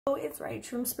It's Rach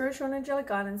from Spiritual and Angelic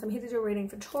Guidance. I'm here to do a reading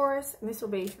for Taurus, and this will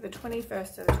be for the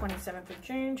 21st to the 27th of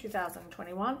June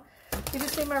 2021. If you've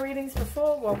seen my readings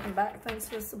before, welcome back. Thanks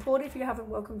for the support. If you haven't,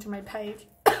 welcome to my page.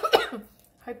 Hope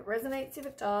it resonates. If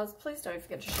it does, please don't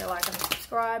forget to share, like, and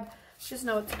subscribe. Just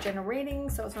know it's a general reading,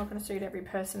 so it's not going to suit every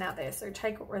person out there. So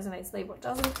take what resonates, leave what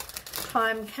doesn't.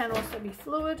 Time can also be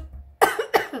fluid.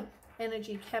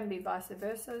 Energy can be vice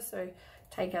versa, so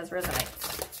take as resonates.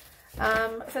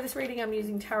 For this reading, I'm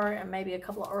using tarot and maybe a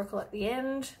couple of oracle at the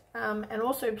end. And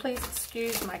also, please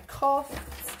excuse my cough.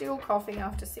 Still coughing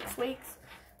after 6 weeks.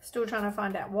 Still trying to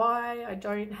find out why. I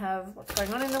don't have what's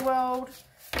going on in the world.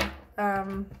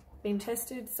 Been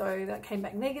tested, so that came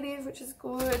back negative, which is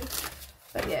good.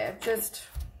 But yeah, just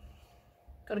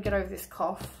got to get over this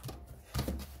cough.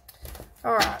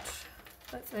 Alright,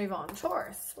 let's move on.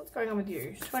 Taurus, what's going on with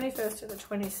you? 21st to the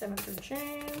 27th of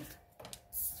June.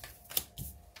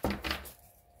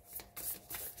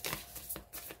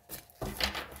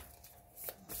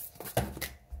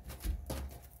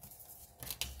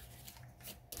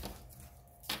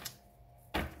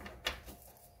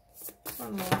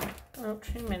 One more. Not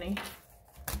too many.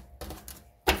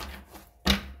 Okay,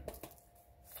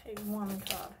 one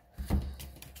card.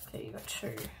 Okay, you got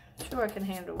two. Two I can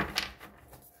handle.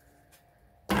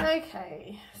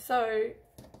 Okay, so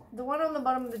the one on the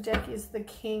bottom of the deck is the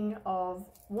King of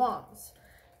Wands.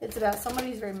 It's about somebody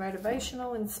who's very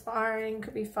motivational, inspiring,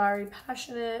 could be fiery,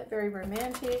 passionate, very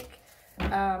romantic.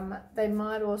 They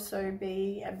might also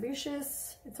be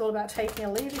ambitious. It's all about taking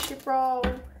a leadership role.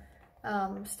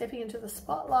 Stepping into the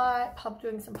spotlight,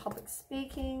 doing some public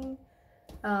speaking,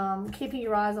 keeping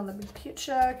your eyes on the big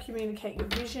picture, communicate your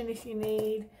vision if you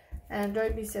need, and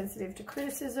don't be sensitive to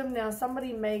criticism. Now,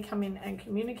 somebody may come in and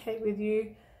communicate with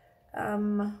you.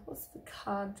 What's the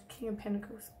card? King of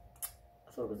Pentacles.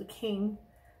 I thought it was a king,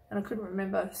 and I couldn't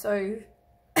remember. So,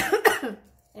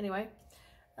 anyway.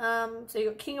 So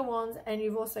you've got King of Wands, and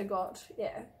you've also got,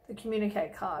 yeah, the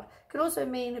communicate card. Could also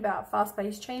mean about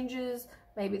fast-paced changes.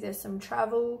 Maybe there's some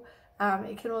travel.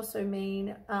 It can also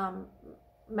mean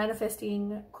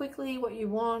manifesting quickly what you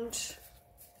want.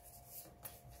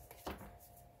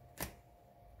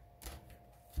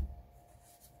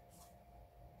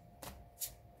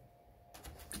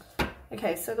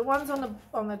 Okay, so the ones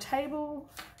on the table,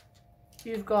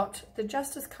 you've got the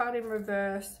Justice card in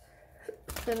reverse,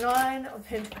 the Nine of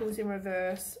Pentacles in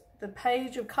reverse, the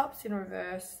Page of Cups in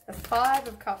reverse, the Five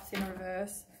of Cups in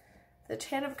reverse, the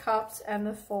 10 of Cups, and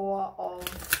the 4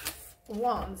 of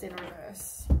Wands in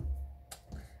reverse.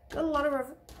 Got a lot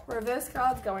of reverse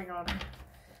cards going on.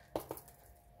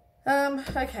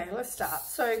 Okay, let's start.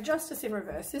 So, Justice in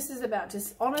reverse. This is about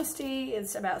dishonesty.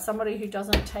 It's about somebody who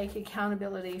doesn't take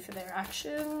accountability for their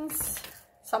actions.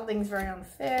 Something's very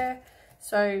unfair.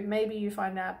 So, maybe you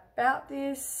find out about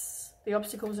this. The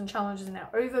obstacles and challenges are now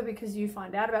over because you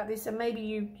find out about this, and maybe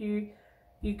you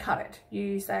cut it.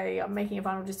 You say, I'm making a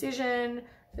final decision.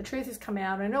 The truth has come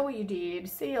out. I know what you did.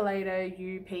 See you later,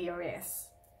 you P or S.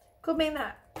 Could mean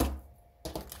that.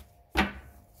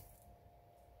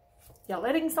 You're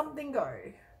letting something go.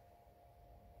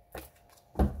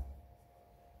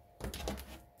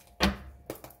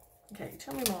 Okay,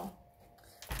 tell me more.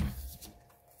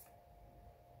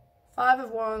 Five of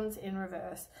Wands in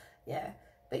reverse. Yeah.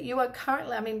 But you are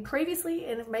currently, I mean, previously,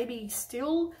 and maybe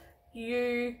still,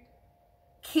 you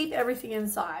keep everything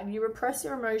inside. You repress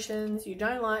your emotions. You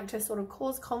don't like to sort of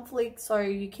cause conflict, so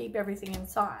you keep everything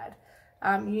inside.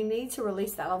 You need to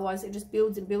release that, otherwise it just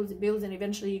builds and builds and builds, and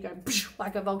eventually you go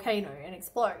like a volcano and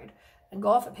explode and go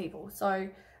off at people. So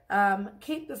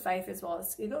keep the faith as well.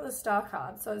 You've got the Star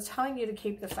card, so it's telling you to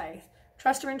keep the faith.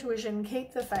 Trust your intuition,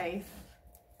 keep the faith.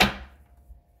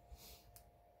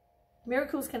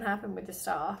 Miracles can happen with the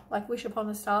Star, like wish upon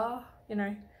a star, you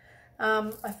know.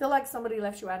 I feel like somebody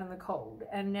left you out in the cold,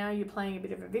 and now you're playing a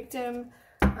bit of a victim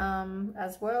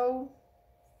as well.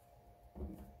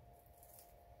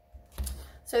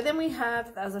 So then we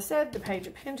have, as I said, the Page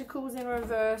of Pentacles in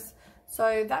reverse.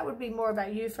 So that would be more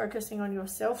about you focusing on your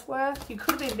self-worth. You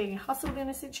could have been being hustled in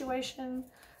a situation.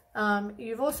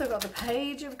 You've also got the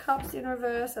Page of Cups in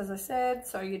reverse, as I said.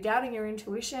 So you're doubting your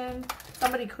intuition.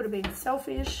 Somebody could have been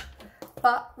selfish.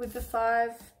 But with the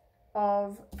Five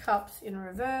of Cups in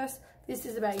reverse, this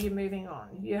is about you moving on.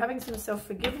 You're having some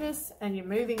self-forgiveness and you're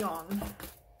moving on.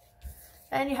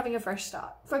 And you're having a fresh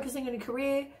start. Focusing on your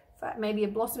career, maybe a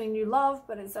blossoming new love,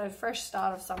 but it's a fresh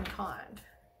start of some kind.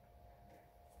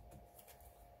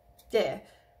 Yeah.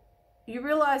 You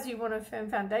realize you want a firm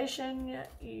foundation.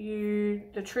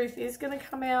 The truth is going to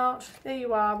come out. There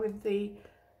you are with the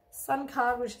Sun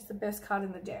card, which is the best card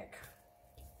in the deck.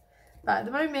 But at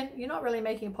the moment, you're not really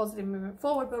making a positive movement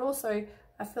forward, but also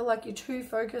I feel like you're too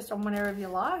focused on one area of your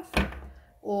life,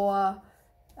 or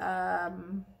I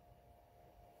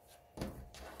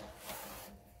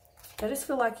just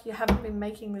feel like you haven't been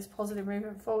making this positive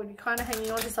movement forward. You're kind of hanging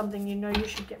on to something you know you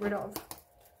should get rid of.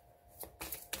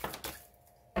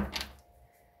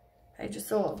 Page of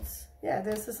Swords. Yeah,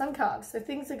 there's the Sun card. So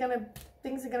things are gonna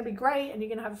be great, and you're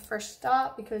gonna have a fresh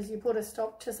start because you put a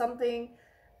stop to something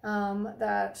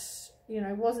that, you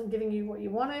know, wasn't giving you what you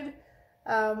wanted.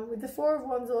 With the Four of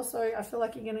Wands also, I feel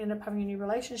like you're going to end up having a new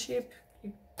relationship.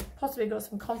 You possibly got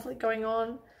some conflict going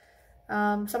on.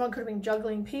 Someone could have been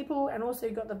juggling people, and also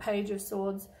you've got the Page of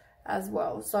Swords as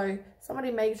well. So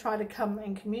somebody may try to come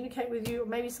and communicate with you, or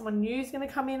maybe someone new is going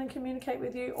to come in and communicate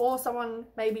with you, or someone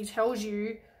maybe tells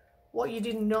you what you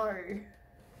didn't know.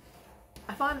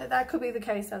 I find that that could be the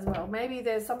case as well. Maybe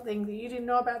there's something that you didn't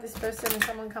know about this person, and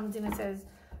someone comes in and says,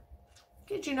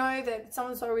 did you know that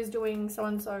so-and-so is doing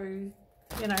so-and-so,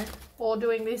 you know, or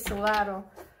doing this or that, or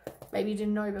maybe you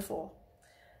didn't know before.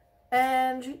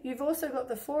 And you've also got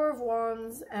the Four of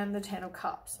Wands and the Ten of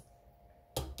Cups.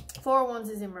 Four of Wands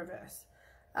is in reverse,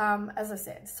 as I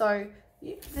said. So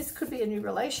this could be a new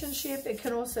relationship. It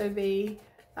can also be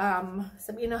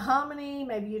some inner harmony,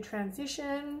 maybe a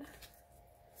transition.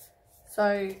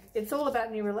 So it's all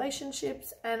about new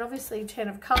relationships, and obviously 10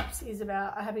 of Cups is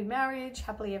about a happy marriage,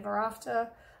 happily ever after,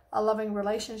 a loving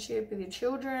relationship with your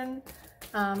children,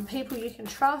 people you can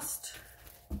trust.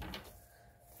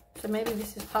 So maybe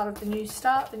this is part of the new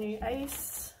start, the new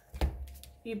Ace.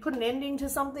 You put an ending to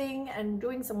something and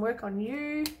doing some work on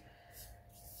you,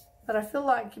 but I feel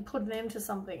like you put an end to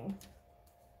something.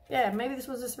 Yeah, maybe this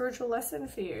was a spiritual lesson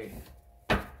for you.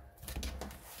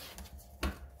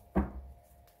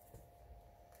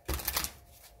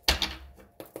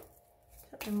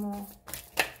 More.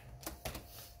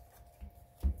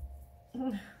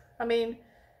 I mean,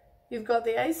 you've got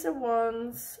the Ace of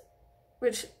Wands,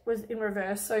 which was in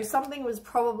reverse, so something was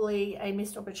probably a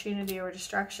missed opportunity or a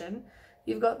distraction.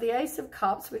 You've got the Ace of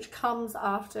Cups, which comes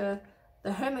after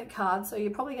the Hermit card, so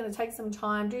you're probably going to take some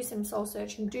time, do some soul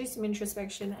searching, do some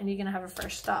introspection, and you're going to have a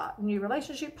fresh start. New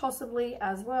relationship possibly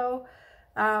as well.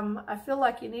 I feel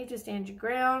like you need to stand your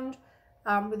ground.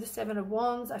 With the Seven of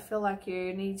Wands, I feel like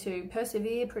you need to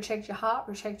persevere, protect your heart,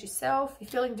 protect yourself.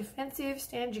 You're feeling defensive,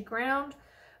 stand your ground.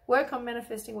 Work on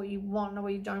manifesting what you want, not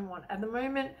what you don't want. At the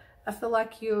moment, I feel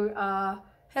like you are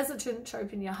hesitant to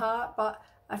open your heart, but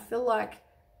I feel like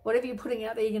whatever you're putting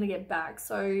out there, you're going to get back.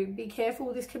 So be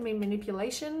careful. This can mean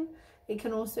manipulation. It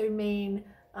can also mean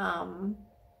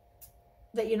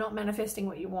that you're not manifesting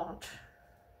what you want.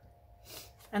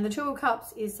 And the Two of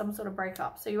Cups is some sort of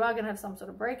breakup. So you are going to have some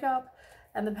sort of breakup.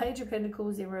 And the Page of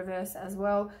Pentacles in reverse as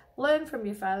well. Learn from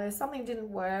your failures. Something didn't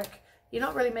work. You're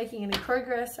not really making any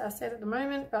progress, I said at the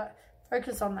moment, but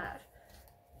focus on that.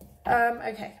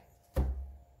 Okay.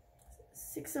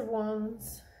 Six of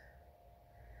Wands.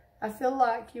 I feel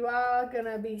like you are going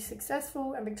to be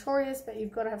successful and victorious, but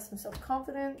you've got to have some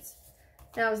self-confidence.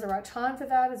 Now is the right time for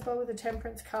that as well with the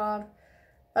Temperance card.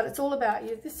 But it's all about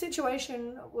you. This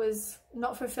situation was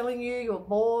not fulfilling you. You're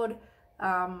bored.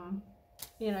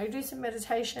 You know, do some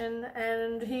meditation.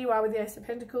 And here you are with the Ace of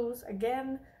Pentacles.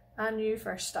 Again, a new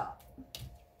fresh start.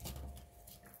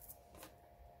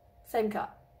 Same card.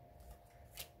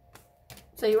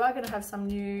 So you are going to have some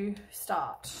new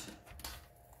start.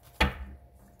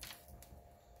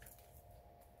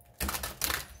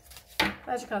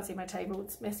 Glad you can't see my table.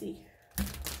 It's messy.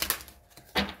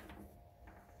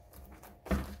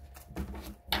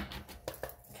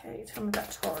 Okay, tell me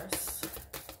about Taurus.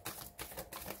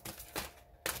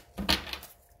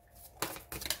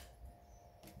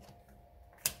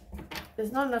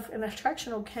 There's not enough an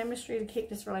attraction or chemistry to keep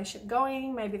this relationship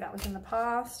going. Maybe that was in the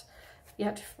past. You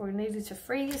had to, or needed to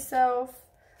free yourself.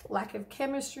 Lack of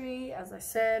chemistry, as I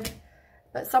said.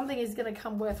 But something is going to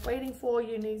come worth waiting for.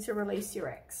 You need to release your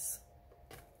ex.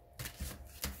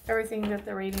 Everything that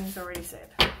the reading's already said.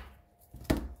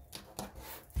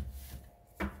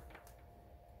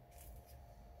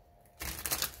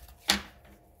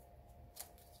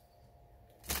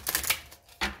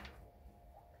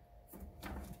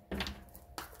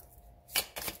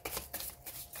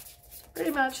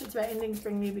 Pretty much it's about endings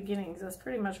bring new beginnings. That's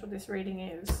pretty much what this reading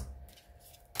is.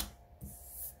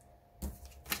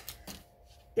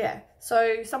 Yeah,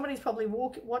 so somebody's probably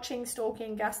watching,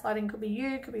 stalking, gaslighting. Could be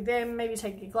you, could be them. Maybe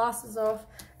take your glasses off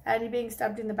and you're being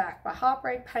stabbed in the back by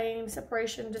heartbreak, pain,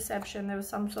 separation, deception. There was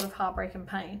some sort of heartbreak and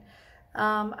pain.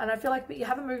 And I feel like you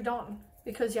haven't moved on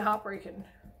because you're heartbroken.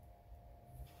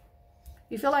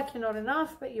 You feel like you're not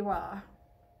enough, but you are.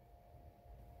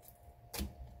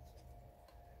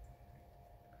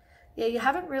 Yeah, you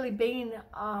haven't really been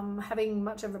having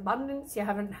much of abundance. You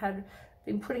haven't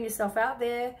been putting yourself out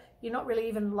there. You're not really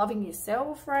even loving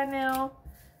yourself right now.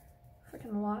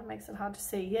 Freaking light makes it hard to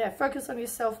see. Yeah, focus on your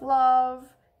self-love.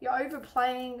 You're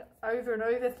overplaying over and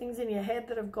over things in your head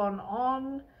that have gone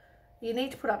on. You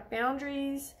need to put up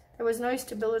boundaries. There was no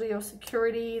stability or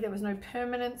security. There was no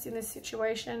permanence in this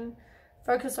situation.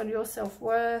 Focus on your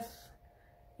self-worth.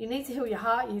 You need to heal your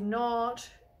heart. You're not.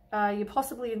 You're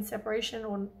possibly in separation,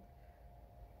 or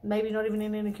maybe not even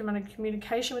in any kind of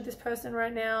communication with this person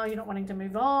right now. You're not wanting to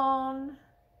move on.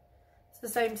 It's the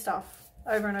same stuff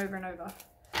over and over and over.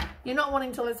 You're not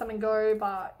wanting to let something go,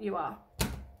 but you are.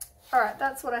 All right,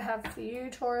 that's what I have for you,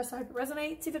 Taurus. I hope it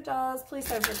resonates. If it does, please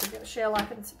don't forget to share,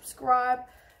 like, and subscribe.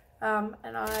 And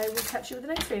I will catch you with the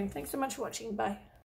next reading. Thanks so much for watching. Bye.